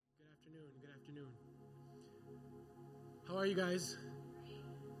afternoon. How are you guys?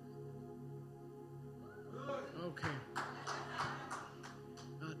 Okay.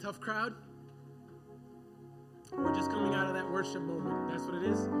 Tough crowd? We're just coming out of that worship moment. That's what it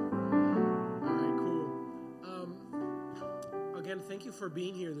is? All right, cool. Again, thank you for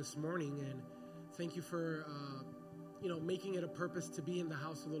being here this morning, and thank you for, making it a purpose to be in the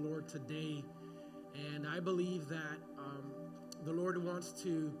house of the Lord today. And I believe that the Lord wants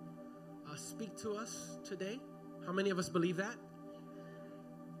to speak to us today. How many of us believe that?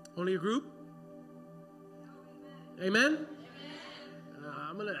 Only a group? Amen?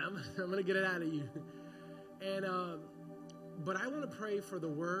 I'm gonna get it out of you. And but I want to pray for the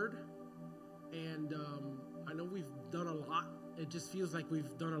word. And I know we've done a lot. It just feels like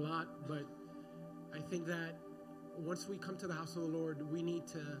we've done a lot, but I think that once we come to the house of the Lord, we need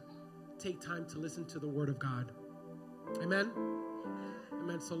to take time to listen to the word of God. Amen?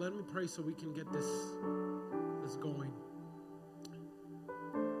 Amen. So let me pray so we can get this going.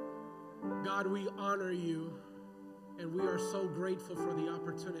 God, we honor you, and we are so grateful for the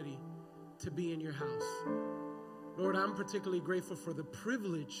opportunity to be in your house. Lord, I'm particularly grateful for the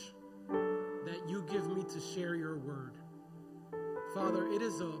privilege that you give me to share your word. Father, it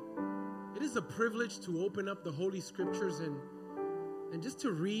is a privilege to open up the Holy Scriptures and just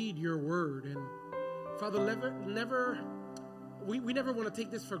to read your word. And Father, we never want to take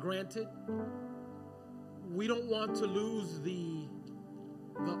this for granted. We don't want to lose the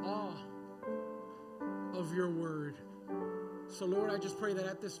awe of your word. So Lord, I just pray that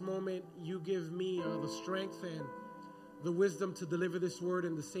at this moment you give me the strength and the wisdom to deliver this word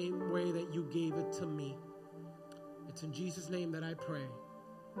in the same way that you gave it to me. It's in Jesus' name that I pray.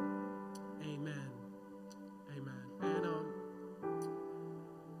 Amen. Amen. And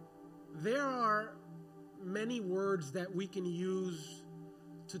there are many words that we can use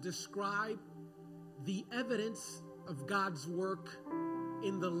to describe the evidence of God's work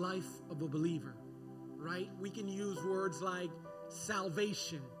in the life of a believer, right? We can use words like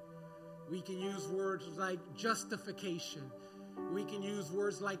salvation. We can use words like justification. We can use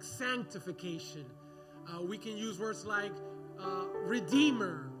words like sanctification. We can use words like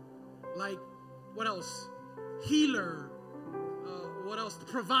redeemer, like what else? Healer. What else?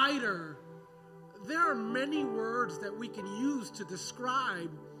 Provider. There are many words that we can use to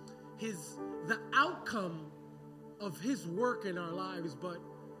describe the outcome of his work in our lives, but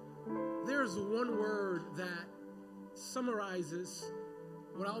there's one word that summarizes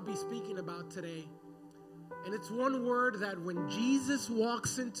what I'll be speaking about today. And it's one word that when Jesus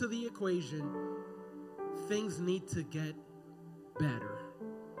walks into the equation, things need to get better.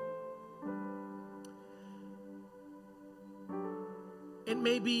 It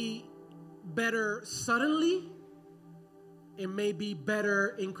may be better suddenly. It may be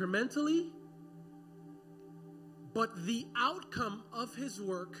better incrementally. But the outcome of his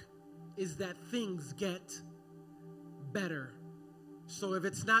work is that things get better. So if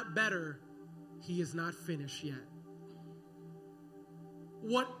it's not better, he is not finished yet.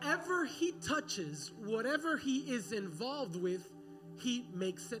 Whatever he touches, whatever he is involved with, he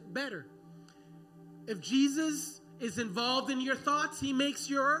makes it better. If Jesus is involved in your thoughts, he makes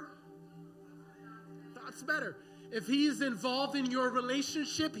your thoughts better. If he is involved in your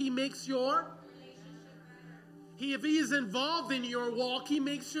relationship, he makes your if he is involved in your walk, he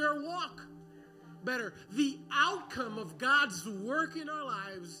makes your walk better. The outcome of God's work in our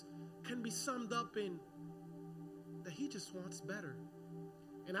lives can be summed up in that he just wants better.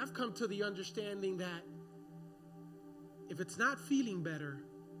 And I've come to the understanding that if it's not feeling better,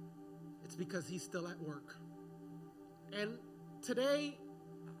 it's because he's still at work. And today,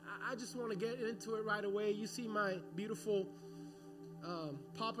 I just want to get into it right away. You see my beautiful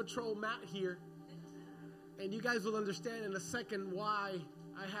Paw Patrol mat here. And you guys will understand in a second why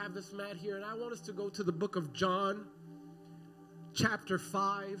I have this mat here. And I want us to go to the book of John, chapter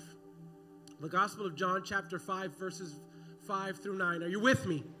 5. The Gospel of John, chapter 5, verses 5 through 9. Are you with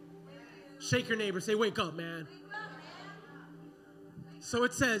me? Shake your neighbor. Say, wake up, man. So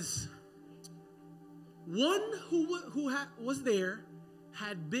it says, one who was there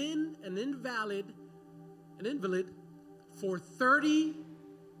had been an invalid for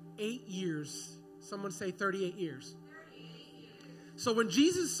 38 years. Someone say 38 years. 38 years. So when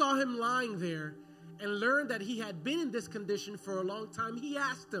Jesus saw him lying there and learned that he had been in this condition for a long time, he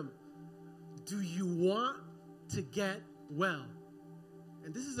asked him, do you want to get well?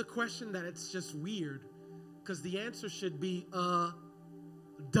 And this is a question that it's just weird because the answer should be,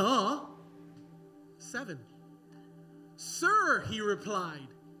 duh. 7. Sir, he replied.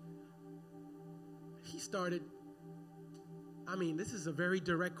 He started, I mean, this is a very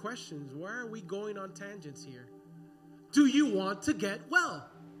direct question. Why are we going on tangents here? Do you want to get well?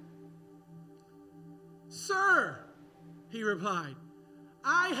 Sir, he replied,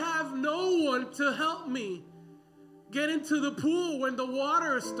 I have no one to help me get into the pool when the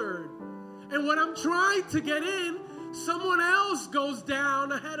water is stirred. And when I'm trying to get in, someone else goes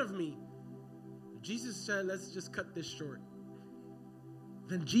down ahead of me. Jesus said, let's just cut this short.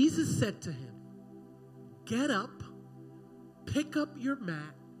 Then Jesus said to him, get up, pick up your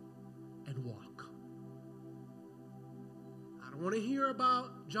mat, and walk. I don't want to hear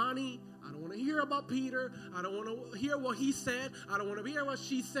about Johnny. I don't want to hear about Peter. I don't want to hear what he said. I don't want to hear what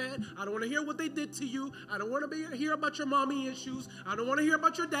she said. I don't want to hear what they did to you. I don't want to hear about your mommy issues. I don't want to hear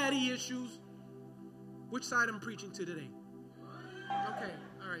about your daddy issues. Which side I'm preaching to today? Okay,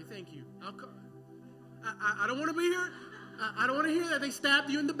 all right, thank you. I don't want to be here. I don't want to hear that they stabbed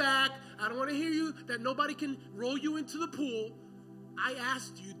you in the back. I don't want to hear you that nobody can roll you into the pool. I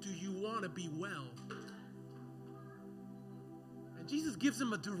asked you, do you want to be well? And Jesus gives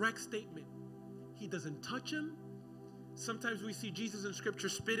him a direct statement. He doesn't touch him. Sometimes we see Jesus in Scripture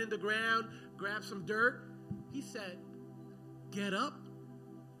spit in the ground, grab some dirt. He said, get up,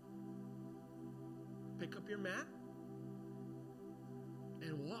 pick up your mat,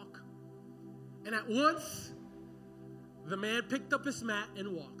 and walk. And at once, the man picked up his mat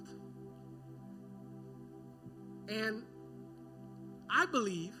and walked. And I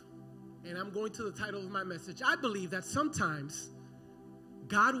believe, and I'm going to the title of my message, I believe that sometimes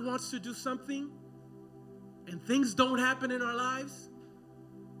God wants to do something and things don't happen in our lives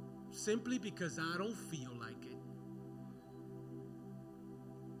simply because I don't feel like it.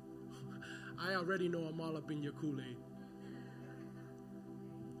 I already know I'm all up in your Kool-Aid.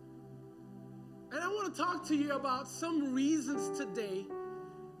 And I want to talk to you about some reasons today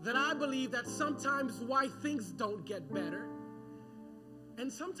that I believe that sometimes why things don't get better.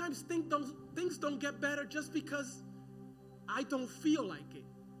 And sometimes things don't get better just because I don't feel like it.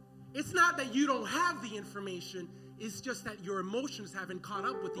 It's not that you don't have the information. It's just that your emotions haven't caught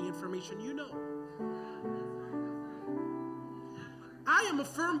up with the information you know. I am a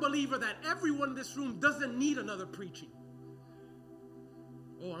firm believer that everyone in this room doesn't need another preaching.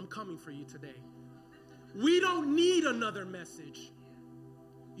 Oh, I'm coming for you today. We don't need another message.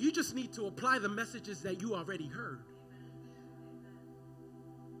 You just need to apply the messages that you already heard.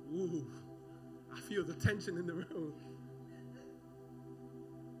 Ooh, I feel the tension in the room.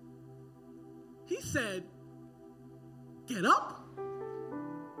 He said, get up,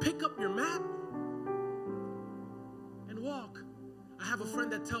 pick up your mat, and walk. I have a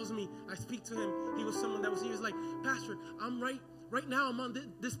friend that tells me, I speak to him, he was someone that was, he was like, Pastor, I'm right now I'm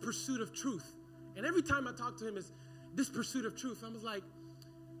on this pursuit of truth. And every time I talk to him is this pursuit of truth. I was like,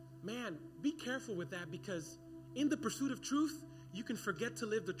 man, be careful with that, because in the pursuit of truth, you can forget to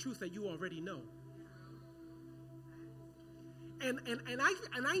live the truth that you already know. And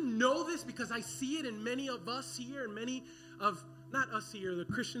I know this because I see it in many of us here and many of, not us here, the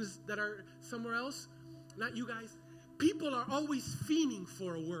Christians that are somewhere else, not you guys. People are always fiending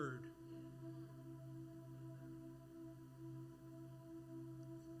for a word.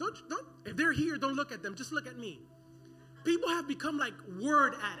 Don't, if they're here, don't look at them. Just look at me. People have become like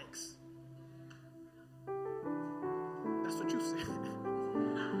word addicts. That's what you said.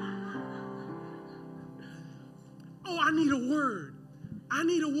 Oh, I need a word. I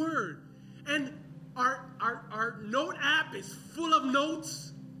need a word. And our note app is full of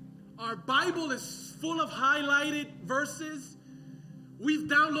notes. Our Bible is full of highlighted verses. We've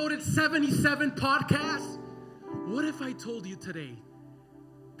downloaded 77 podcasts. What if I told you today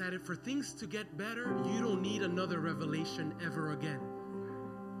that if for things to get better, you don't need another revelation ever again?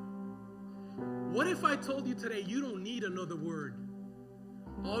 What if I told you today you don't need another word?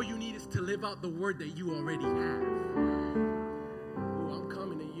 All you need is to live out the word that you already have. Oh, I'm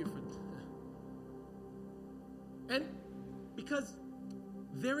coming at you for... And because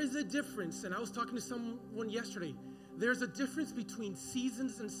there is a difference, and I was talking to someone yesterday, there's a difference between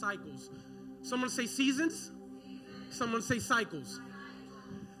seasons and cycles. Someone say seasons? Someone say cycles.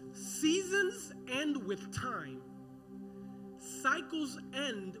 Seasons end with time. Cycles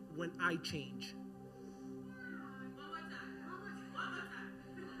end when I change.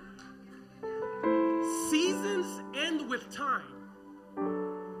 Seasons end with time.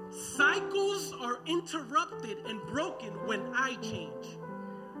 Cycles are interrupted and broken when I change.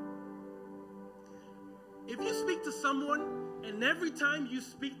 If you speak to someone and every time you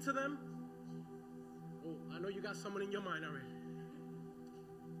speak to them, oh, I know you got someone in your mind already.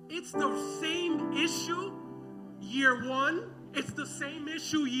 It's the same issue year one. It's the same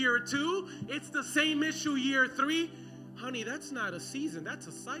issue year two. It's the same issue year three. Honey, that's not a season, that's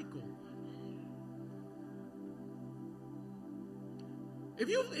a cycle. If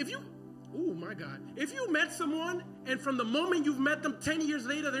you, oh my God, if you met someone and from the moment you've met them 10 years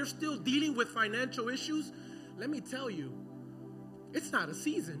later, they're still dealing with financial issues, let me tell you, it's not a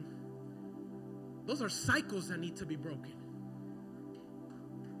season. Those are cycles that need to be broken.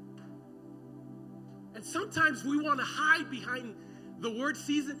 And sometimes we want to hide behind the word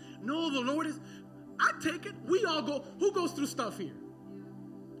season. No, the Lord is, I take it. We all go. Who goes through stuff here?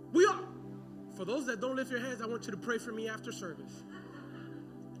 We all. For those that don't lift your hands, I want you to pray for me after service.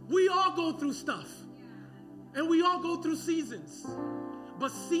 We all go through stuff. And we all go through seasons.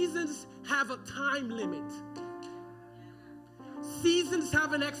 But seasons have a time limit. Seasons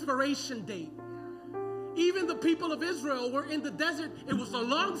have an expiration date. Even the people of Israel were in the desert. It was a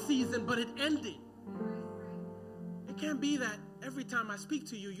long season, but it ended. It can't be that every time I speak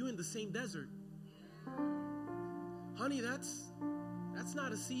to you, you're in the same desert. Honey, that's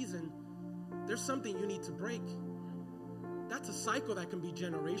not a season. There's something you need to break. That's a cycle that can be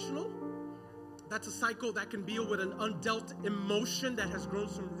generational. That's a cycle that can deal with an undealt emotion that has grown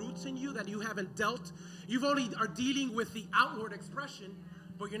some roots in you that you haven't dealt. You've only are dealing with the outward expression,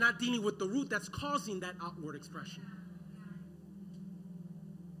 but you're not dealing with the root that's causing that outward expression.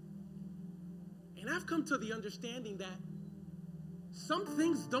 And I've come to the understanding that some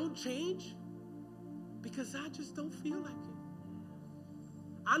things don't change because I just don't feel like it.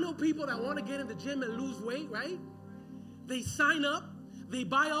 I know people that want to get in the gym and lose weight, right? They sign up, they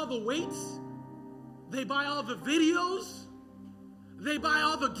buy all the weights, they buy all the videos, they buy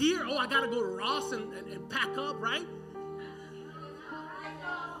all the gear. Oh, I got to go to Ross and pack up, right?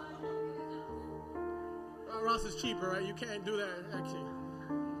 Oh, Ross is cheaper, right? You can't do that, actually.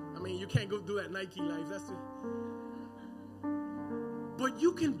 I mean, you can't go do that Nike life. That's it. But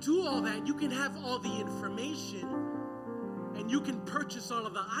you can do all that. You can have all the information, and you can purchase all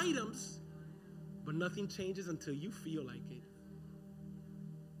of the items, but nothing changes until you feel like it.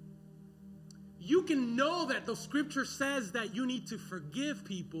 You can know that the scripture says that you need to forgive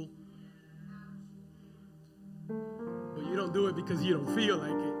people, but you don't do it because you don't feel like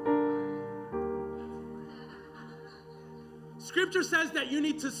it. Scripture says that you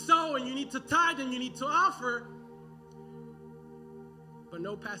need to sow and you need to tithe and you need to offer, but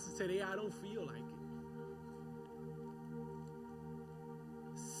no pastor said, hey, I don't feel like it.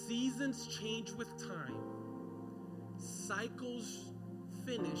 Seasons change with time. Cycles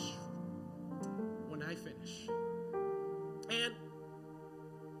finish when I finish. And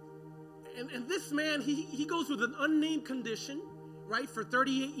this man, he goes with an unnamed condition, right, for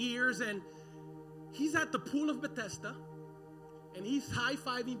 38 years, and he's at the pool of Bethesda, and he's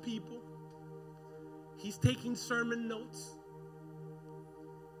high-fiving people. He's taking sermon notes.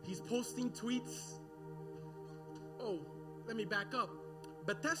 He's posting tweets. Oh, let me back up.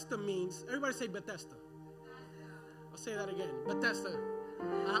 Bethesda means, everybody say Bethesda. I'll say that again. Bethesda.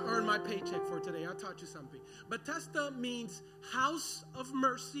 I earned my paycheck for today. I taught you something. Bethesda means house of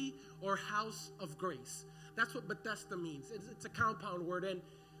mercy or house of grace. That's what Bethesda means. It's a compound word. And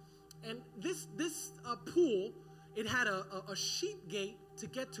this pool, it had a sheep gate to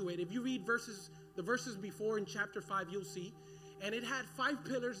get to it. If you read the verses before in chapter 5, you'll see. And it had 5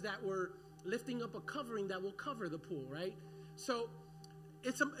 pillars that were lifting up a covering that will cover the pool, right? So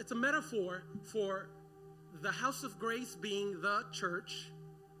it's a metaphor for the house of grace being the church.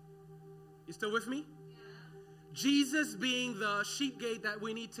 You still with me? Yeah. Jesus being the sheep gate that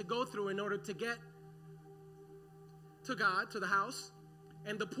we need to go through in order to get to God, to the house.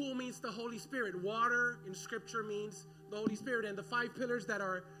 And the pool means the Holy Spirit. Water in Scripture means the Holy Spirit. And the 5 pillars that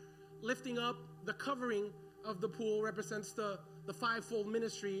are lifting up the covering of the pool represents the fivefold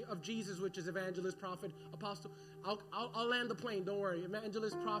ministry of Jesus, which is evangelist, prophet, apostle. I'll land the plane, don't worry.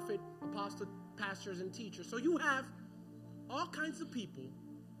 Evangelist, prophet, apostle, pastors, and teachers. So you have all kinds of people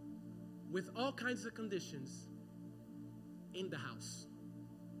with all kinds of conditions in the house.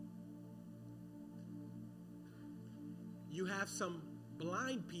 You have some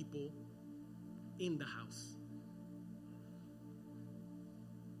blind people in the house.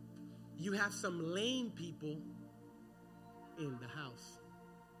 You have some lame people in the house.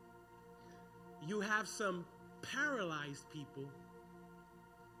 You have some paralyzed people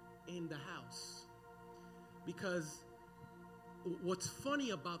in the house. Because what's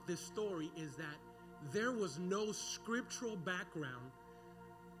funny about this story is that there was no scriptural background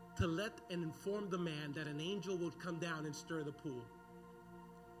to let and inform the man that an angel would come down and stir the pool.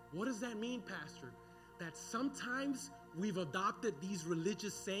 What does that mean, Pastor? That sometimes we've adopted these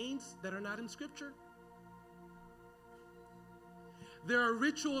religious sayings that are not in Scripture. There are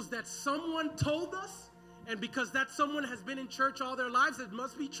rituals that someone told us, And because that someone has been in church all their lives, it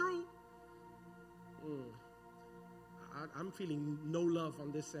must be true. I'm feeling no love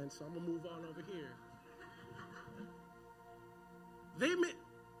on this end, so I'm going to move on over here. They may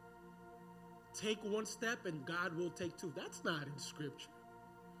take one step and God will take two. That's not in Scripture.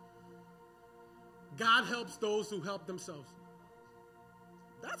 God helps those who help themselves.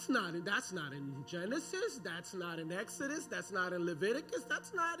 That's not in Genesis. That's not in Exodus. That's not in Leviticus.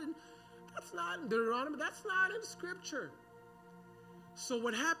 That's not in Deuteronomy. That's not in Scripture. So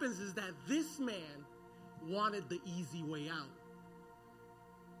what happens is that this man wanted the easy way out.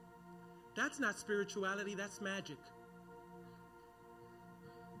 That's not spirituality. That's magic.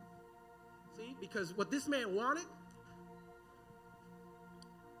 See, because what this man wanted,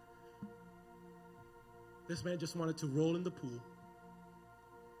 this man just wanted to roll in the pool.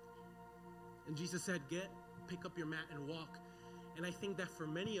 And Jesus said, pick up your mat and walk. And I think that for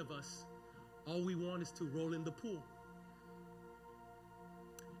many of us, all we want is to roll in the pool.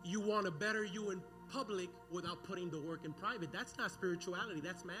 You want to better you in public without putting the work in private. That's not spirituality,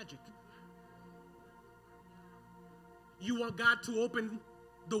 that's magic. You want God to open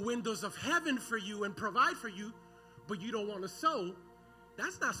the windows of heaven for you and provide for you, but you don't want to sow.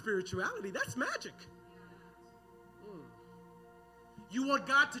 That's not spirituality, that's magic. You want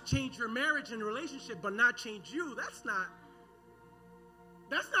God to change your marriage and relationship, but not change you. That's not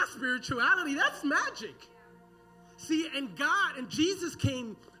spirituality. That's magic. See, and Jesus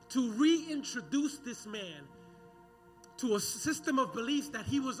came to reintroduce this man to a system of beliefs that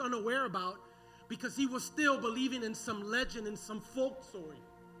he was unaware about because he was still believing in some legend and some folk story.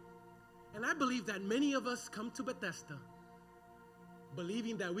 And I believe that many of us come to Bethesda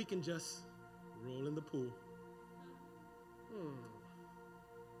believing that we can just roll in the pool.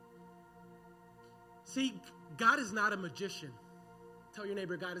 See, God is not a magician. Tell your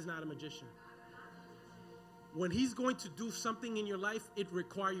neighbor, God is not a magician. When he's going to do something in your life, it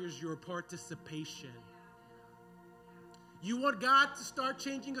requires your participation. You want God to start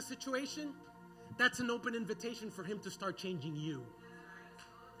changing a situation? That's an open invitation for him to start changing you.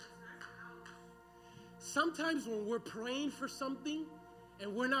 Sometimes when we're praying for something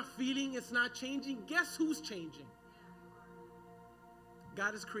and we're not feeling it's not changing, guess who's changing?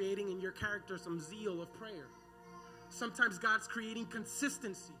 God is creating in your character some zeal of prayer. Sometimes God's creating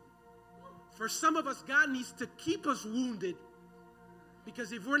consistency. For some of us, God needs to keep us wounded,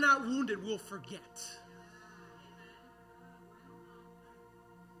 because if we're not wounded, we'll forget.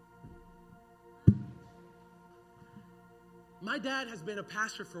 My dad has been a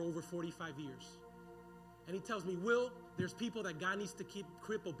pastor for over 45 years. And he tells me, Will, there's people that God needs to keep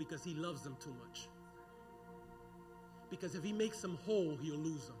crippled because he loves them too much. Because if he makes them whole, he'll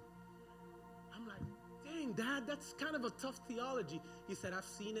lose them. I'm like, dang, Dad, that's kind of a tough theology. He said, I've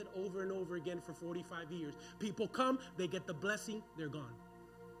seen it over and over again for 45 years. People come, they get the blessing, they're gone.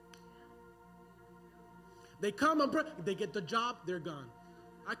 They come, they get the job, they're gone.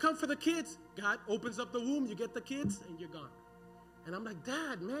 I come for the kids. God opens up the womb, you get the kids, and you're gone. And I'm like,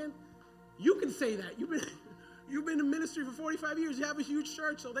 Dad, man, you can say that. You've been in ministry for 45 years. You have a huge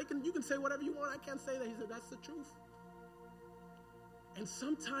church, so you can say whatever you want. I can't say that. He said, that's the truth. And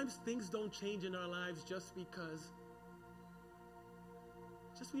sometimes things don't change in our lives just because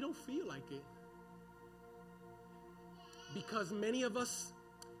we don't feel like it. Because many of us,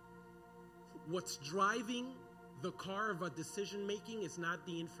 what's driving the car of our decision making is not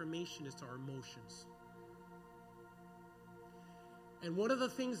the information, it's our emotions. And one of the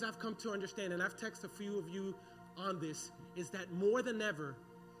things I've come to understand, and I've texted a few of you on this, is that more than ever,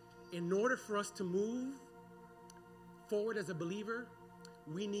 in order for us to move forward as a believer,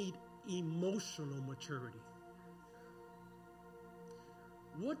 we need emotional maturity.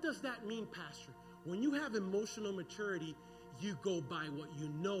 What does that mean, Pastor? When you have emotional maturity, you go by what you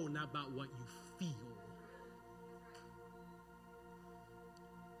know, not about what you feel.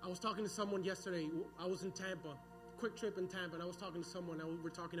 I was talking to someone yesterday. I was in Tampa, quick trip in Tampa, and I was talking to someone, and we were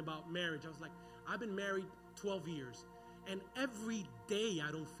talking about marriage. I was like, I've been married 12 years, and every day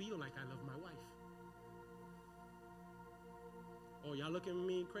I don't feel like I love my wife. Oh, y'all looking at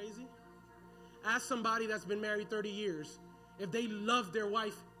me crazy? Ask somebody that's been married 30 years if they love their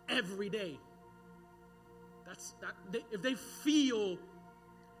wife every day. If they feel,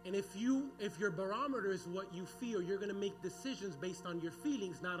 and if your barometer is what you feel, you're going to make decisions based on your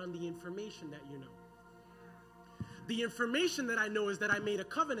feelings, not on the information that you know. The information that I know is that I made a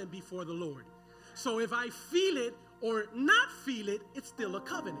covenant before the Lord. So if I feel it or not feel it, it's still a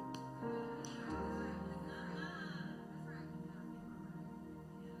covenant.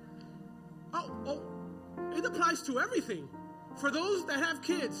 Oh, it applies to everything. For those that have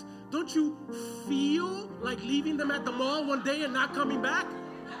kids, don't you feel like leaving them at the mall one day and not coming back?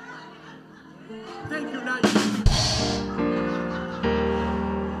 Thank you, not you.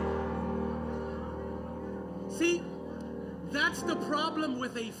 See, that's the problem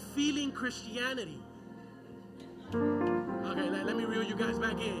with a feeling Christianity. Okay, let me reel you guys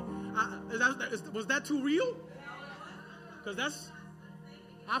back in. Was that too real? Because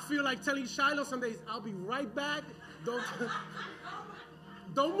I feel like telling Shiloh some days, I'll be right back.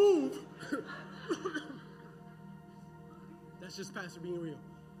 Don't move. That's just Pastor being real.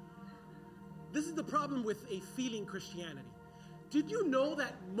 This is the problem with a feeling Christianity. Did you know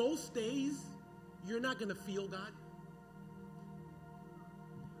that most days you're not going to feel God?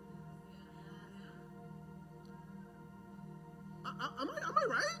 Am I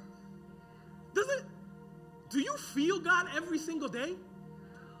right? Do you feel God every single day?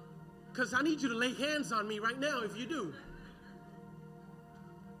 Because I need you to lay hands on me right now if you do.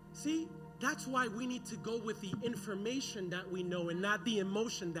 See, that's why we need to go with the information that we know and not the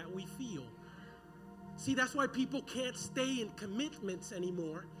emotion that we feel. See, that's why people can't stay in commitments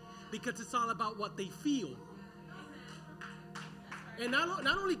anymore, because it's all about what they feel. And not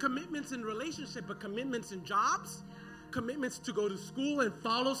only commitments in relationship, but commitments in jobs, commitments to go to school and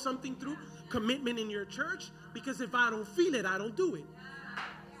follow something through, commitment in your church, because if I don't feel it, I don't do it.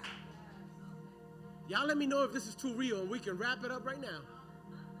 Y'all let me know if this is too real and we can wrap it up right now.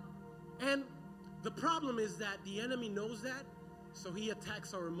 And the problem is that the enemy knows that, so he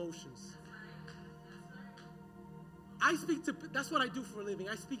attacks our emotions. That's what I do for a living.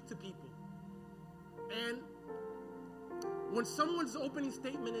 I speak to people. And when someone's opening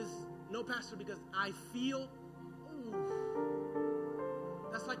statement is, no, Pastor, because I feel,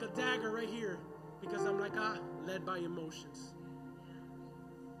 that's like a dagger right here, because I'm like, led by emotions.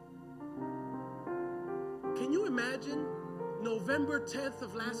 Can you imagine November 10th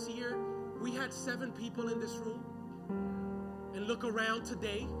of last year, we had 7 people in this room? And look around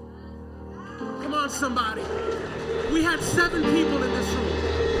today. Come on, somebody. We had 7 people in this room.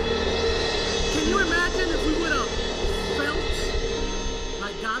 Can you imagine if we would have felt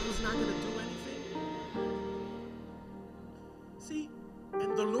like God was not going to do anything? See,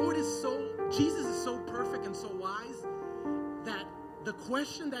 and the Lord Jesus is so perfect and so wise that the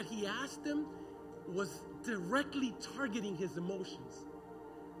question that he asked him was directly targeting his emotions.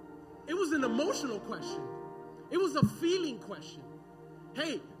 It was an emotional question. It was a feeling question.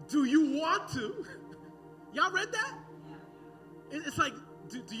 Hey, do you want to? Y'all read that? It's like,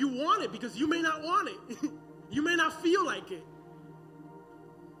 do you want it? Because you may not want it. You may not feel like it.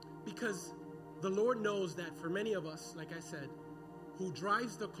 Because the Lord knows that for many of us, like I said, who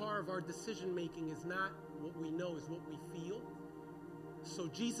drives the car of our decision making is not what we know, is what we feel. So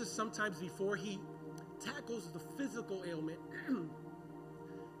Jesus, sometimes before he tackles the physical ailment,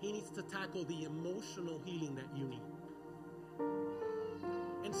 he needs to tackle the emotional healing that you need.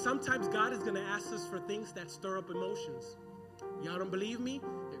 And sometimes God is going to ask us for things that stir up emotions. Y'all don't believe me?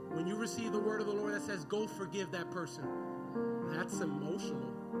 When you receive the word of the Lord that says, go forgive that person, that's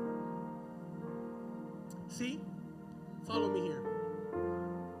emotional. See? Follow me here.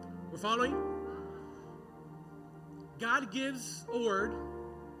 We're following? God gives a word.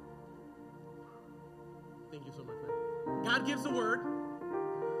 Thank you so much, man. God gives a word,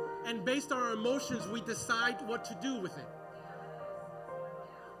 and based on our emotions, we decide what to do with it.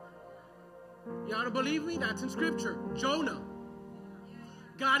 Y'all don't believe me? That's in Scripture. Jonah.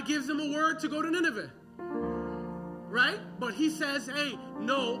 God gives him a word to go to Nineveh. Right? But he says, hey,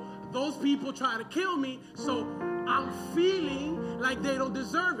 no, those people try to kill me, so I'm feeling like they don't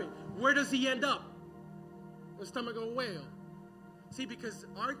deserve it. Where does he end up? The stomach of a whale. See, because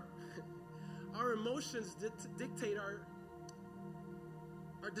our emotions dictate our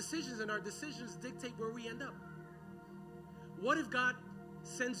decisions, and our decisions dictate where we end up. What if God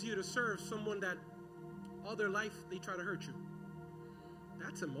sends you to serve someone that all their life they try to hurt you?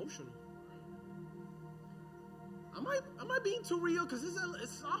 That's emotional. Am I being too real? Because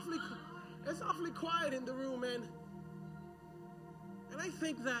it's awfully quiet in the room, man. And I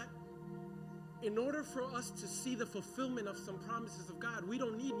think that in order for us to see the fulfillment of some promises of God, we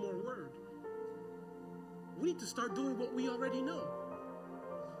don't need more word. We need to start doing what we already know.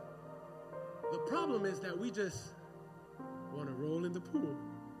 The problem is that we just want to roll in the pool.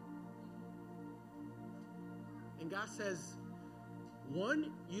 And God says,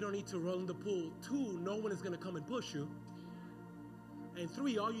 1, you don't need to roll in the pool. 2, no one is going to come and push you. And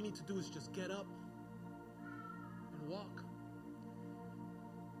 3, all you need to do is just get up and walk.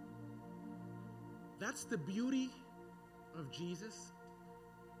 That's the beauty of Jesus,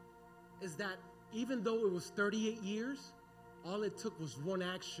 is that even though it was 38 years, All it took was one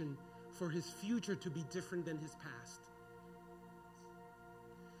action for his future to be different than his past.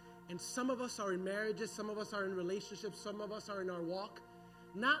 And some of us are in marriages, some of us are in relationships, some of us are in our walk,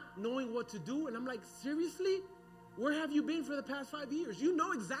 not knowing what to do. And I'm like, seriously? Where have you been for the past 5 years? You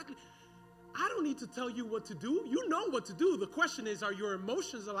know exactly. I don't need to tell you what to do. You know what to do. The question is, are your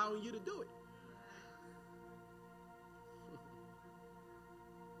emotions allowing you to do it?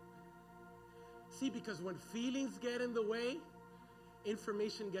 See, because when feelings get in the way,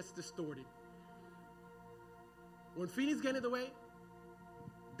 information gets distorted. When feelings get in the way,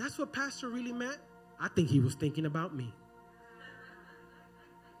 that's what Pastor really meant. I think he was thinking about me.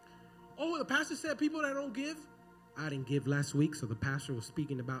 Oh, the pastor said people that don't give. I didn't give last week, so the pastor was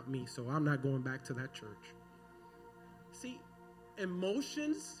speaking about me, so I'm not going back to that church. See,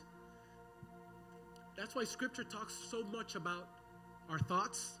 emotions, that's why Scripture talks so much about our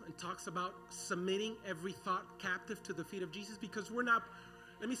thoughts and talks about submitting every thought captive to the feet of Jesus, because we're not,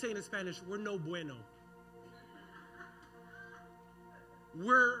 let me say it in Spanish, we're no bueno.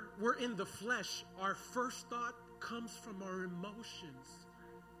 We're in the flesh. Our first thought comes from our emotions.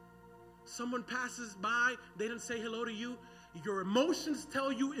 Someone passes by, they didn't say hello to you. Your emotions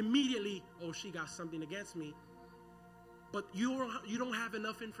tell you immediately, oh, she got something against me. But you don't have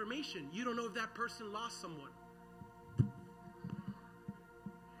enough information. You don't know if that person lost someone.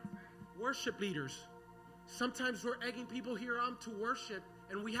 Worship leaders. Sometimes we're egging people here on to worship,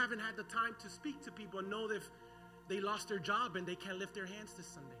 and we haven't had the time to speak to people and know if they lost their job and they can't lift their hands this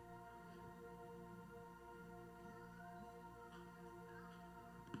Sunday.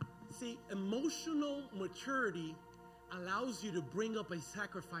 See, emotional maturity allows you to bring up a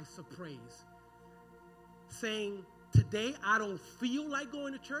sacrifice of praise. Saying, today I don't feel like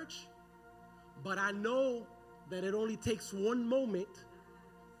going to church, but I know that it only takes one moment.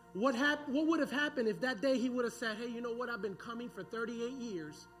 What would have happened if that day he would have said, hey, you know what? I've been coming for 38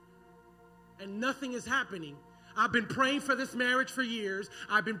 years and nothing is happening. I've been praying for this marriage for years.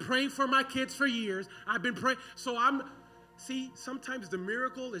 I've been praying for my kids for years. I've been praying. See, sometimes the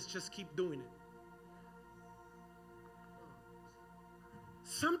miracle is just keep doing it.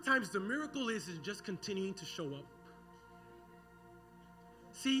 Sometimes the miracle is just continuing to show up.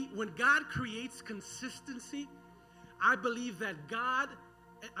 See, when God creates consistency, I believe that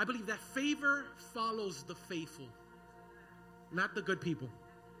favor follows the faithful, not the good people.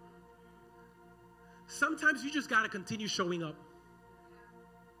 Sometimes you just got to continue showing up.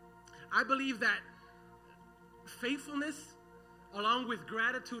 I believe that faithfulness, along with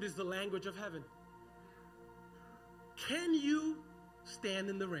gratitude, is the language of heaven. Can you stand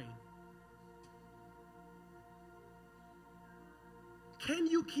in the rain? Can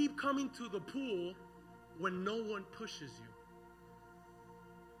you keep coming to the pool when no one pushes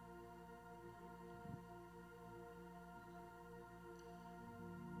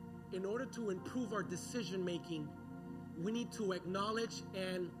you? In order to improve our decision making, we need to acknowledge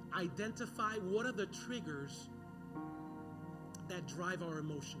and identify what are the triggers that drive our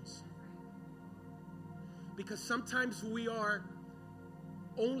emotions. Because sometimes we are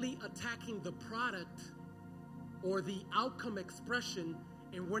only attacking the product or the outcome expression,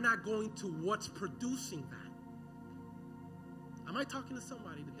 and we're not going to what's producing that. Am I talking to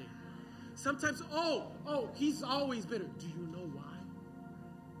somebody today? Sometimes, he's always bitter. Do you know why?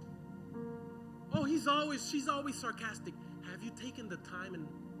 Oh, she's always sarcastic. Have you taken the time and,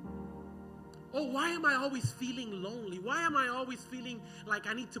 why am I always feeling lonely? Why am I always feeling like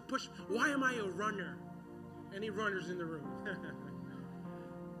I need to push? Why am I a runner? Any runners in the room?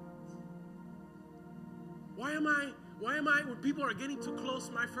 Why am I, when people are getting too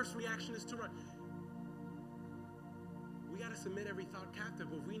close, my first reaction is to run? We got to submit every thought captive,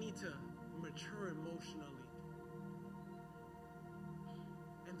 but we need to mature emotionally.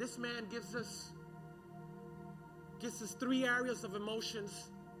 And this man gives us 3 areas of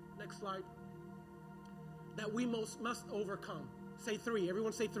emotions. Next slide. That we must overcome. Say 3.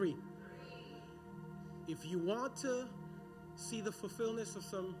 Everyone say 3. If you want to see the fulfillment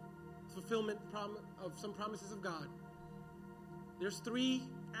of some promises of God, there's 3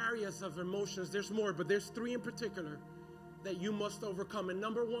 areas of emotions. There's more, but there's 3 in particular that you must overcome. And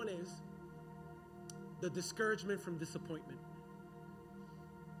number 1 is the discouragement from disappointment.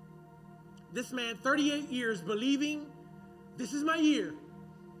 This man, 38 years, believing this is my year.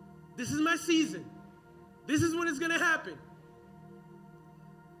 This is my season. This is when it's going to happen.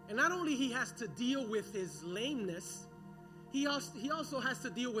 And not only he has to deal with his lameness, he also has to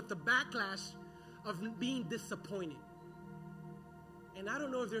deal with the backlash of being disappointed. And I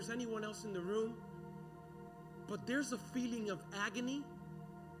don't know if there's anyone else in the room, but there's a feeling of agony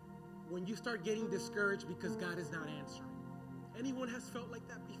when you start getting discouraged because God is not answering. Anyone has felt like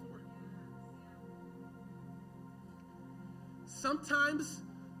that before? Sometimes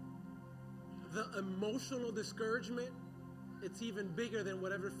the emotional discouragement, it's even bigger than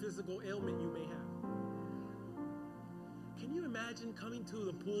whatever physical ailment you may have. Can you imagine coming to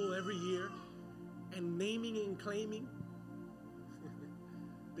the pool every year and naming and claiming,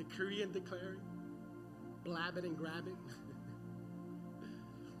 decree and declaring, blab it and grab it,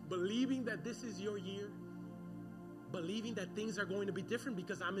 believing that this is your year, believing that things are going to be different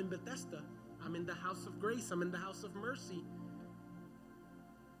because I'm in Bethesda, I'm in the house of grace, I'm in the house of mercy,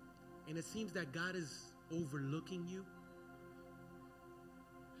 and it seems that God is overlooking you?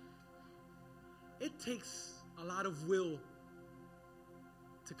 It takes a lot of will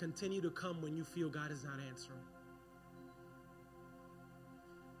to continue to come when you feel God is not answering.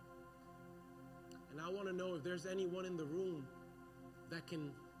 And I want to know if there's anyone in the room that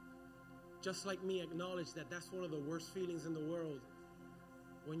can, just like me, acknowledge that that's one of the worst feelings in the world,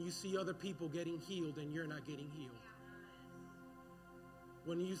 when you see other people getting healed and you're not getting healed.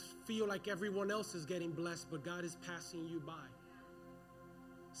 When you feel like everyone else is getting blessed, but God is passing you by.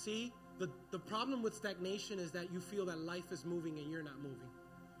 See, the problem with stagnation is that you feel that life is moving and you're not moving.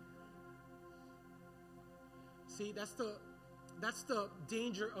 See, that's the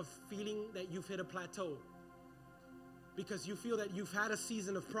danger of feeling that you've hit a plateau. Because you feel that you've had a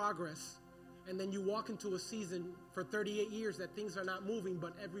season of progress, and then you walk into a season for 38 years that things are not moving,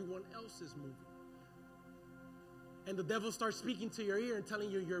 but everyone else is moving. And the devil starts speaking to your ear and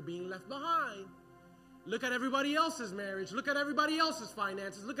telling you you're being left behind. Look at everybody else's marriage. Look at everybody else's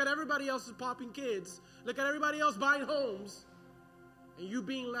finances. Look at everybody else's popping kids. Look at everybody else buying homes. And you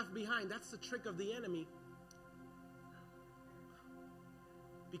being left behind. That's the trick of the enemy.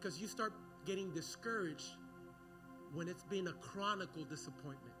 Because you start getting discouraged when it's been a chronicle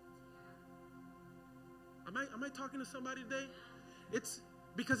disappointment. Am I talking to somebody today? It's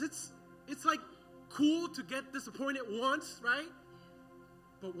because it's like cool to get disappointed once, right?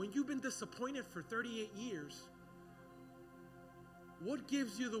 But when you've been disappointed for 38 years, what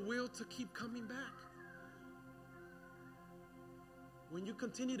gives you the will to keep coming back? When you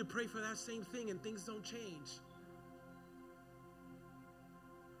continue to pray for that same thing and things don't change.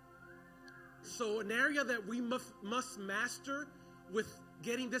 So an area that we must master with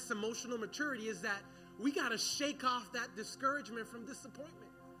getting this emotional maturity is that we got to shake off that discouragement from disappointment.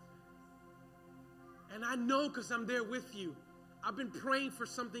 And I know because I'm there with you. I've been praying for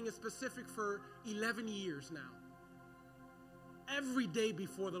something specific for 11 years now. Every day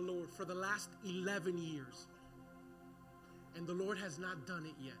before the Lord for the last 11 years. And the Lord has not done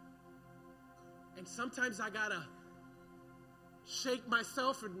it yet. And sometimes I got to shake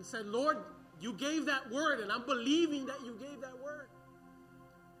myself and say, Lord, you gave that word, and I'm believing that you gave that word.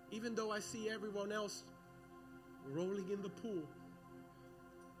 Even though I see everyone else rolling in the pool.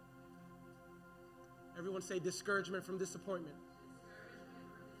 Everyone say discouragement from disappointment.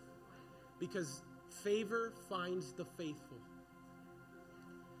 Because favor finds the faithful.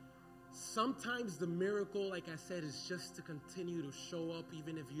 Sometimes the miracle, like I said, is just to continue to show up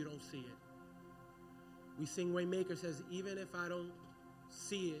even if you don't see it. We sing Waymaker says, even if I don't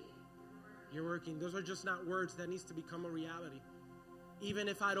see it, you're working. Those are just not words. That needs to become a reality. Even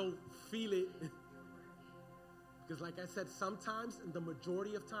if I don't feel it. Because like I said, sometimes, and the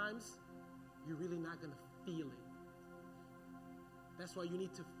majority of times, you're really not going to feel it. That's why you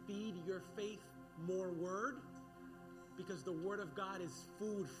need to feed your faith more word, because the word of God is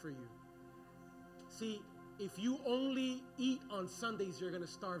food for you. See, if you only eat on Sundays, you're going to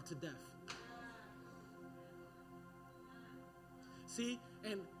starve to death. See,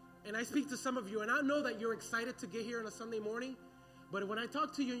 and I speak to some of you, and I know that you're excited to get here on a Sunday morning, but when I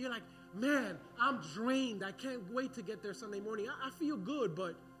talk to you, and you're like, man, I'm drained. I can't wait to get there Sunday morning. I feel good,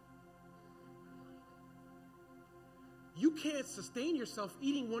 but you can't sustain yourself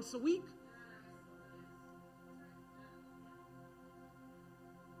eating once a week.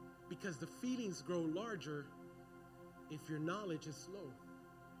 Because the feelings grow larger if your knowledge is slow.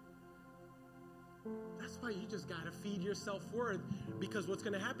 That's why you just got to feed yourself word. Because what's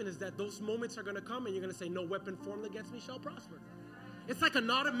going to happen is that those moments are going to come and you're going to say, no weapon formed against me shall prosper. It's like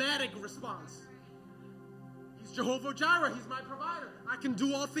an automatic response. He's Jehovah Jireh. He's my provider. I can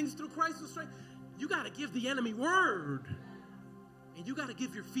do all things through Christ who strengthens. You got to give the enemy word. And you got to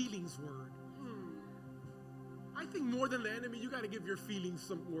give your feelings word. I think more than the enemy, you got to give your feelings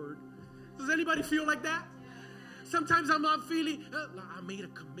some word. Does anybody feel like that? Sometimes I'm not feeling, I made a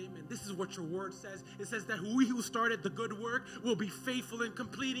commitment. This is what your word says. It says that we who started the good work will be faithful in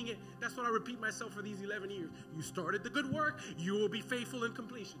completing it. That's what I repeat myself for these 11 years. You started the good work, you will be faithful in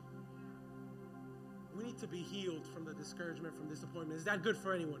completion. We need to be healed from the discouragement, from disappointment. Is that good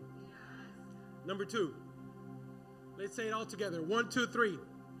for anyone? Number 2. Let's say it all together. 1, 2, 3.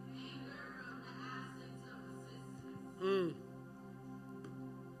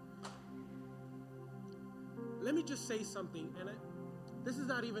 Let me just say something, and this is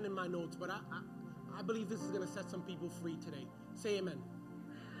not even in my notes, but I believe this is going to set some people free today. Say amen.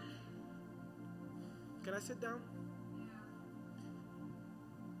 Can I sit down?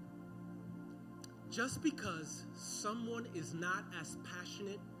 Just because someone is not as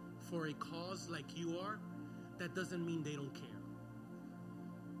passionate for a cause like you are, that doesn't mean they don't care.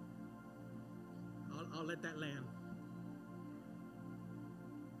 I'll let that land.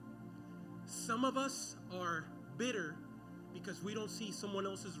 Some of us are bitter because we don't see someone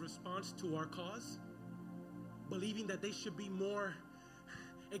else's response to our cause, believing that they should be more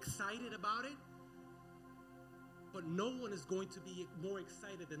excited about it. But no one is going to be more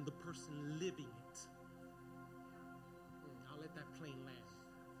excited than the person living it. I'll let that plane land.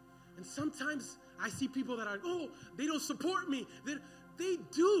 And sometimes I see people that are, they don't support me. They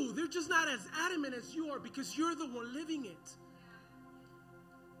do. They're just not as adamant as you are because you're the one living it.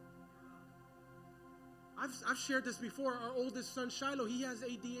 I've shared this before. Our oldest son, Shiloh, he has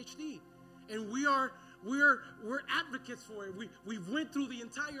ADHD. And we're advocates for it. We went through the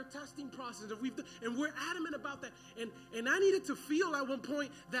entire testing process, and we're adamant about that. And I needed to feel at one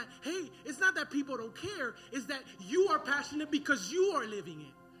point that, hey, it's not that people don't care, it's that you are passionate because you are living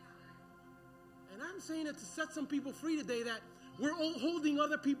it. And I'm saying it to set some people free today, that we're all holding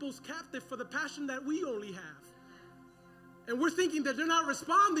other people's captive for the passion that we only have. And we're thinking that they're not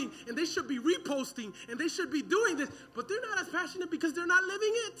responding, and they should be reposting, and they should be doing this, but they're not as passionate because they're not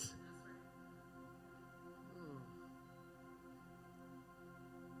living it.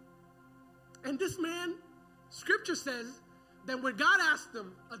 And this man, Scripture says that when God asked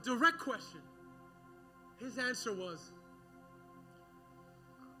him a direct question, his answer was,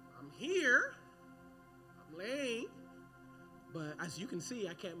 I'm here, I'm laying, but as you can see,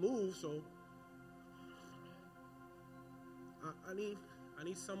 I can't move, so I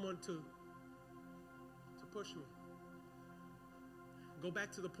need someone to push me. Go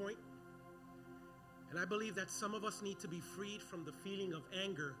back to the point. And I believe that some of us need to be freed from the feeling of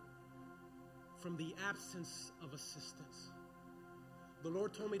anger, from the absence of assistance. The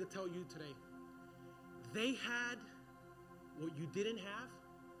Lord told me to tell you today, they had what you didn't have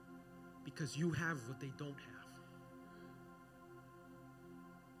because you have what they don't have.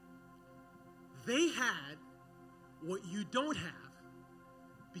 They had what you don't have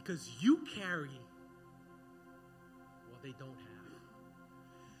because you carry what they don't have.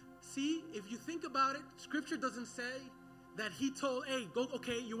 See, if you think about it, Scripture doesn't say that he told, hey, go,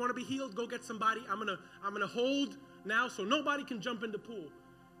 okay, you want to be healed? Go get somebody. I'm gonna hold now so nobody can jump in the pool.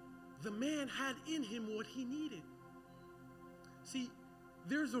 The man had in him what he needed. See,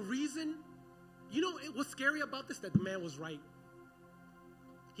 there's a reason. You know what's scary about this? That the man was right.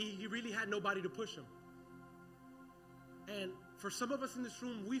 He really had nobody to push him. And for some of us in this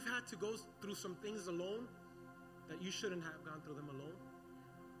room, we've had to go through some things alone that you shouldn't have gone through them alone.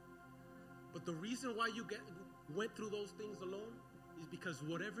 But the reason why you went through those things alone is because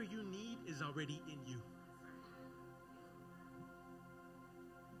whatever you need is already in you.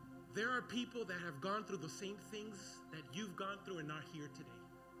 There are people that have gone through the same things that you've gone through and are here today.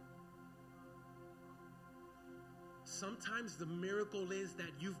 Sometimes the miracle is that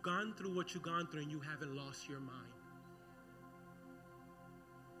you've gone through what you've gone through and you haven't lost your mind.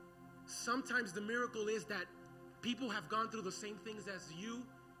 Sometimes the miracle is that people have gone through the same things as you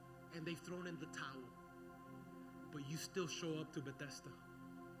and they've thrown in the towel. But you still show up to Bethesda.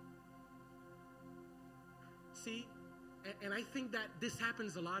 See, and I think that this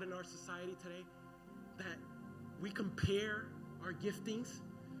happens a lot in our society today, that we compare our giftings,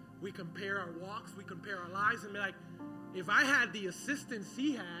 we compare our walks, we compare our lives, and be like, if I had the assistance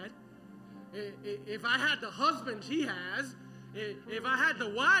he had, if I had the husband she has, if I had the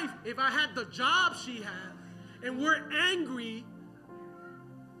wife, if I had the job she had, and we're angry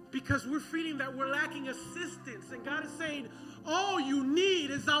because we're feeling that we're lacking assistance. And God is saying, all you need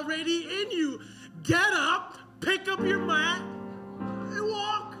is already in you. Get up, pick up your mat, and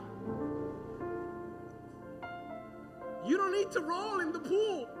walk. You don't need to roll in the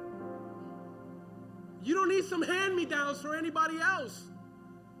pool. You don't need some hand-me-downs for anybody else.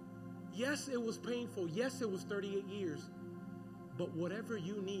 Yes, it was painful. Yes, it was 38 years. But whatever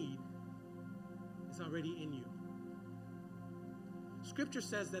you need is already in you. Scripture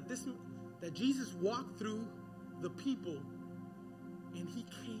says that Jesus walked through the people and he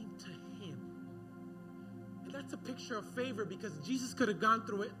came to him. And that's a picture of favor because Jesus could have gone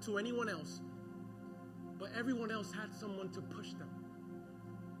through it to anyone else. but everyone else had someone to push them.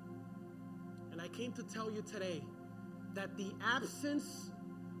 And I came to tell you today that the absence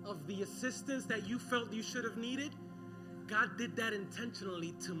of the assistance that you felt you should have needed, God did that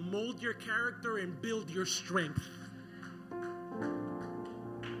intentionally to mold your character and build your strength.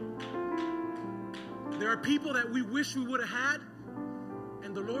 There are people that we wish we would have had,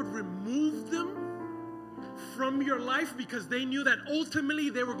 and the Lord removed them from your life because they knew that ultimately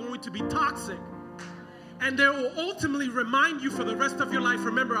they were going to be toxic. And they will ultimately remind you for the rest of your life,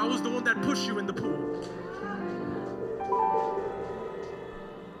 remember, I was the one that pushed you in the pool.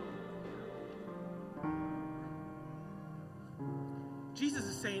 Jesus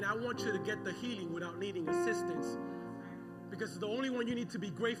is saying, I want you to get the healing without needing assistance, because the only one you need to be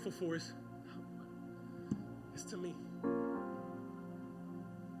grateful for is to me.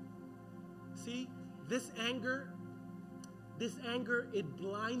 See, this anger, it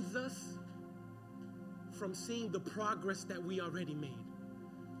blinds us from seeing the progress that we already made.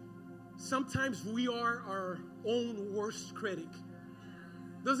 Sometimes we are our own worst critic.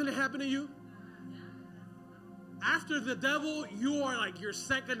 Doesn't it happen to you? After the devil, you are like your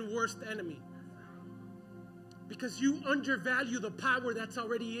second worst enemy, because you undervalue the power that's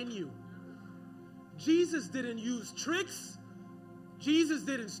already in you. Jesus didn't use tricks. Jesus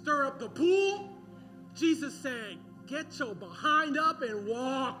didn't stir up the pool. Jesus said, get your behind up and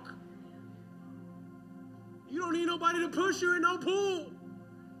walk. You don't need nobody to push you in no pool.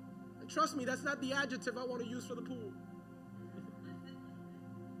 And trust me, that's not the adjective I want to use for the pool.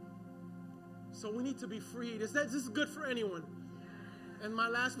 So we need to be freed. This is good for anyone. And my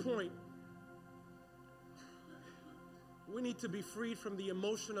last point, we need to be freed from the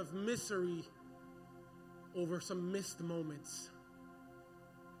emotion of misery over some missed moments.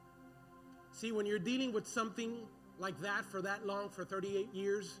 See, when you're dealing with something like that for that long, for 38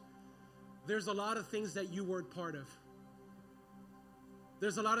 years, there's a lot of things that you weren't part of.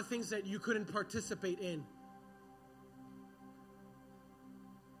 There's a lot of things that you couldn't participate in.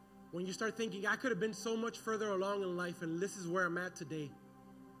 When you start thinking, I could have been so much further along in life, and this is where I'm at today.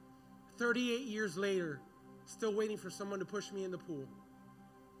 38 years later, still waiting for someone to push me in the pool.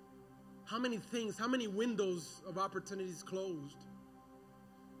 How many things, how many windows of opportunities closed?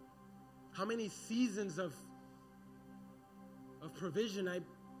 How many seasons of provision I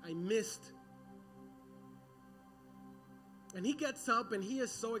missed? And he gets up and he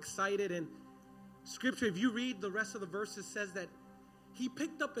is so excited. And scripture, if you read the rest of the verses, says that he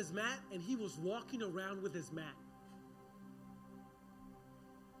picked up his mat and he was walking around with his mat.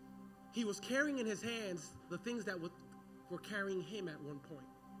 He was carrying in his hands the things that were carrying him at one point.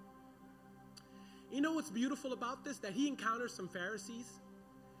 You know what's beautiful about this? That he encountered some Pharisees,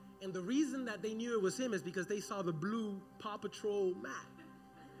 and the reason that they knew it was him is because they saw the blue Paw Patrol mat.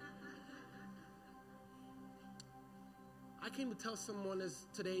 I came to tell someone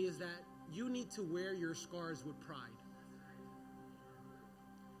today is that you need to wear your scars with pride.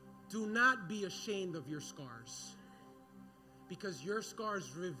 Do not be ashamed of your scars, because your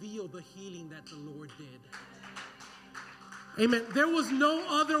scars reveal the healing that the Lord did. Amen. There was no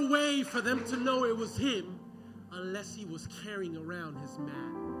other way for them to know it was him unless he was carrying around his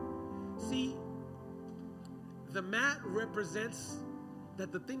mat. See, the mat represents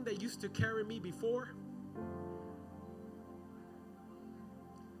that the thing that used to carry me before,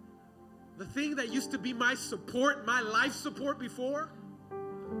 the thing that used to be my support, my life support before,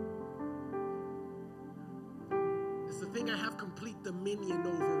 is the thing I have complete dominion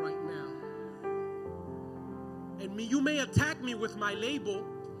over right now. And you may attack me with my label.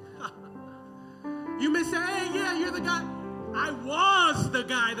 You may say, hey, yeah, you're the guy. I was the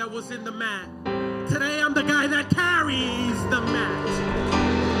guy that was in the mat. Today I'm the guy that carries the mat.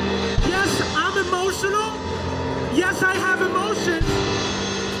 Yes, I'm emotional. Yes, I have emotions.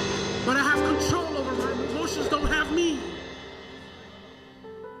 But I have control over my emotions. Don't have me.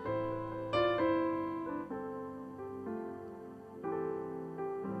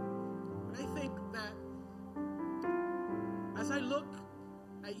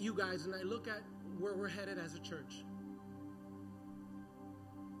 You guys, and I look at where we're headed as a church,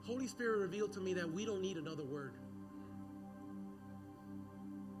 Holy Spirit revealed to me that we don't need another word.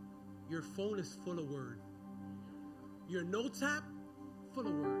 Your phone is full of word. Your notes app, full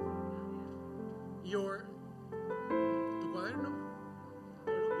of word. Your cuaderno,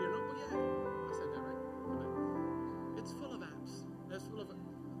 your notebook, yeah, I said that right. It's full of apps. It's full of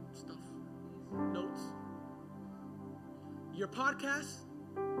stuff, notes. Your podcast,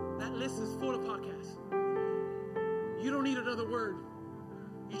 that list is full of podcasts. You don't need another word.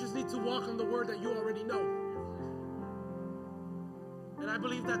 You just need to walk on the word that you already know. And I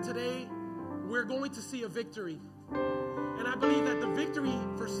believe that today we're going to see a victory. And I believe that the victory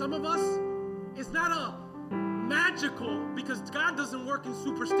for some of us is not a magical, because God doesn't work in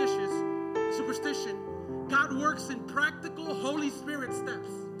superstition. God works in practical Holy Spirit steps.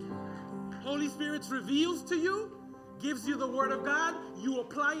 Holy Spirit reveals to you, gives you the word of God, you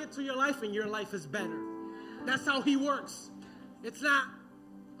apply it to your life, and your life is better. That's how he works. It's not,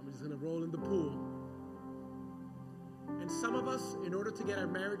 I'm just going to roll in the pool. And some of us, in order to get our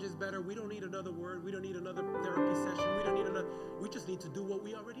marriages better, we don't need another word. We don't need another therapy session. We just need to do what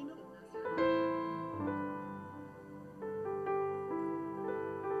we already know.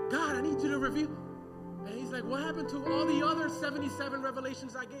 God, I need you to reveal. And he's like, what happened to all the other 77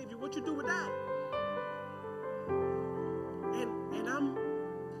 revelations I gave you? What you do with that?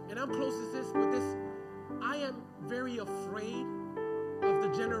 And I'm close to this with this. I am very afraid of the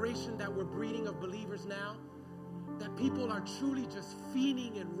generation that we're breeding of believers now, that people are truly just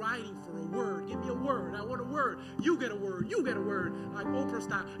fiending and writing for a word. Give me a word. I want a word. You get a word. You get a word. Like Oprah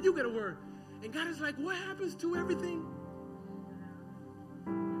style. You get a word. And God is like, what happens to everything?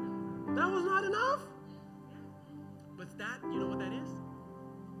 That was not enough? But that, you know what that is?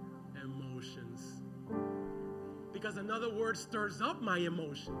 Emotions. Because another word stirs up my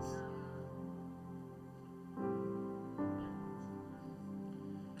emotions.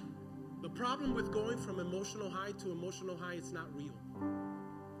 The problem with going from emotional high to emotional high, it's not real.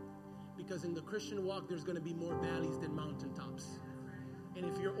 Because in the Christian walk, there's going to be more valleys than mountaintops. And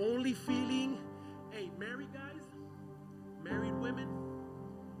if you're only feeling, hey, married guys, married women,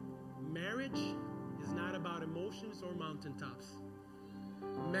 marriage is not about emotions or mountaintops.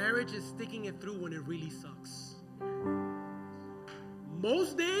 Marriage is sticking it through when it really sucks.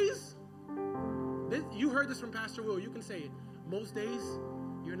 Most days, you heard this from Pastor Will, you can say it. Most days,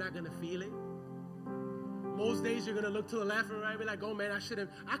 you're not going to feel it. Most days, you're going to look to the left and right and be like, oh man,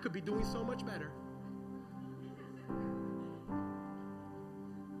 I could be doing so much better.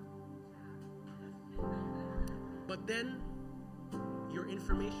 But then, your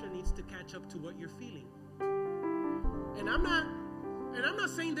information needs to catch up to what you're feeling. And I'm not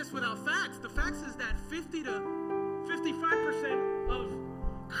saying this without facts. The facts is that 50 to 55% of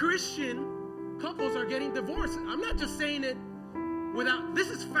Christian couples are getting divorced. I'm not just saying it without, this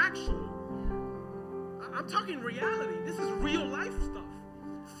is factual. I'm talking reality. This is real life stuff.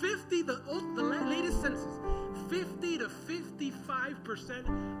 The latest census, 50 to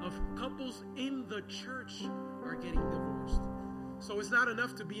 55% of couples in the church are getting divorced. So it's not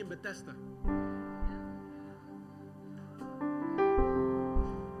enough to be in Bethesda.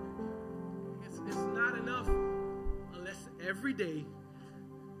 It's not enough unless every day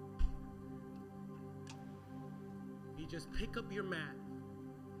you just pick up your mat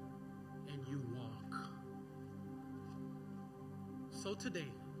and you walk. So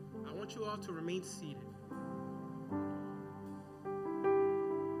today, I want you all to remain seated.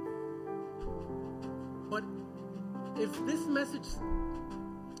 But if this message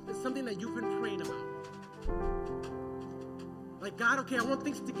is something that you've been praying about, like, God, okay, I want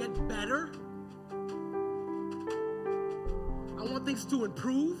things to get better. I want things to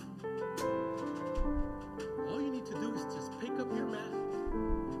improve. All you need to do is just pick up your mat,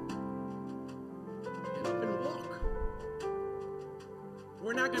 get up and walk.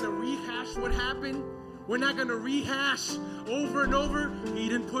 We're not going to rehash what happened. We're not going to rehash over and over. He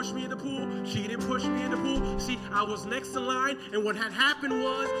didn't push me in the pool. She didn't push me in the pool. See, I was next in line, and what had happened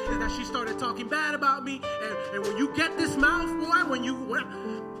is that she started talking bad about me. And when you get this mouth, boy,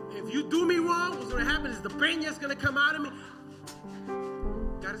 if you do me wrong, what's going to happen is the peña's going to come out of me.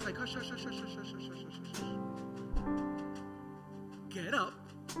 God is like, hush, hush, hush, hush, hush, hush, hush, hush, hush, hush. Get up,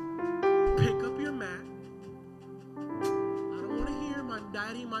 pick up your mat. I don't want to hear my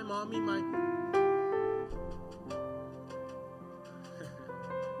daddy, my mommy, my...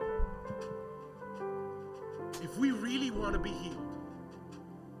 If we really want to be healed,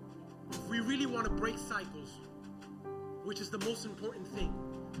 if we really want to break cycles, which is the most important thing.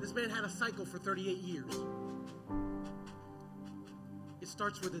 This man had a cycle for 38 years. It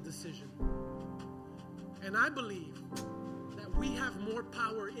starts with a decision. And I believe that we have more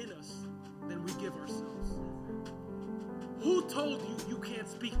power in us than we give ourselves. Who told you you can't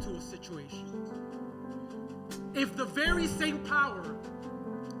speak to a situation? If the very same power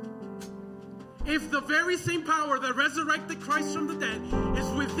that resurrected Christ from the dead is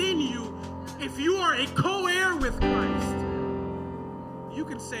within you, if you are a co-heir with Christ, you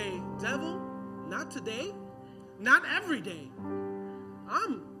can say, devil, not today, not every day.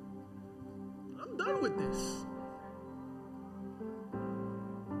 I'm done with this.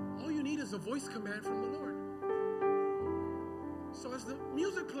 All you need is a voice command from the Lord. So as the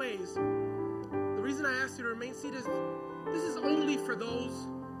music plays, the reason I asked you to remain seated is this is only for those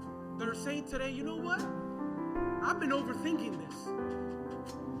that are saying today, you know what? I've been overthinking this.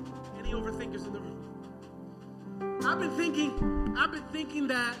 Any overthinkers in the room? I've been thinking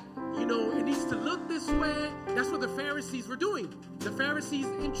that, you know, it needs to look this way. That's what the Pharisees were doing. The Pharisees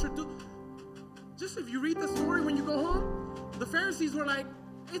introduced, just if you read the story when you go home, the Pharisees were like,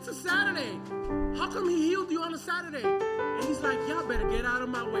 it's a Saturday. How come he healed you on a Saturday? And he's like, y'all better get out of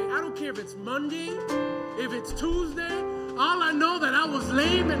my way. I don't care if it's Monday, if it's Tuesday. All I know that I was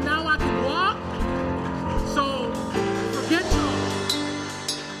lame and now I can walk. So forget y'all.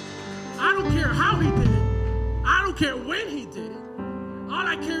 I don't care how he did it. I don't care when he did it. All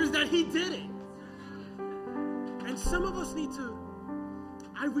I care is that he did it. And some of us need to,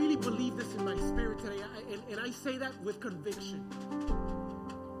 I really believe this in my spirit today, and I say that with conviction.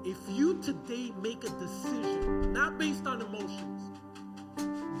 If you today make a decision, not based on emotions,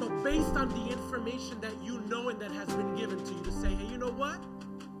 but based on the information that you know and that has been given to you to say, hey, you know what?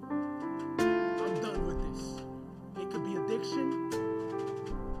 I'm done with this. It could be addiction.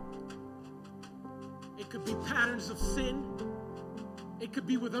 It could be patterns of sin. It could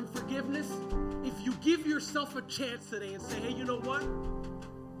be with unforgiveness. If you give yourself a chance today and say, hey, you know what?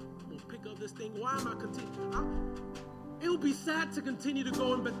 I'm going to pick up this thing. Why am I continuing? It would be sad to continue to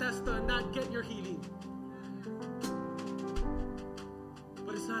go in Bethesda and not get your healing.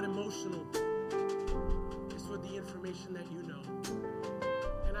 But it's not emotional. It's with the information that you know.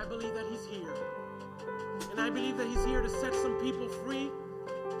 And I believe that he's here. And I believe that he's here to set some people free.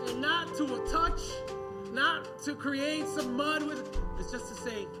 And not to a touch, not to create some mud with it. It's just to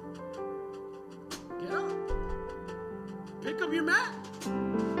say, get up. Pick up your mat.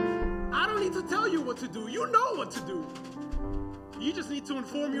 I don't need to tell you what to do. You know what to do. You just need to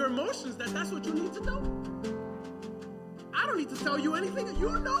inform your emotions that that's what you need to do. I don't need to tell you anything. You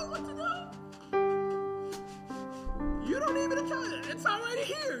know what to do. You don't even tell it. It's already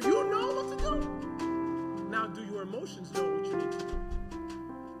here. You know what to do. Now, do your emotions know what you need to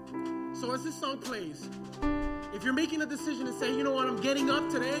do? So as this song plays, if you're making a decision and say, you know what, I'm getting up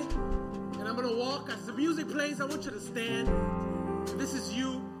today and I'm going to walk. As the music plays, I want you to stand. If this is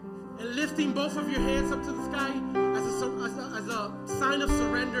you, and lifting both of your hands up to the sky as a sign of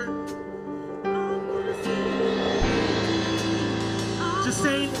surrender. Just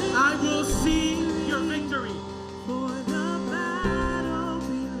saying, I will see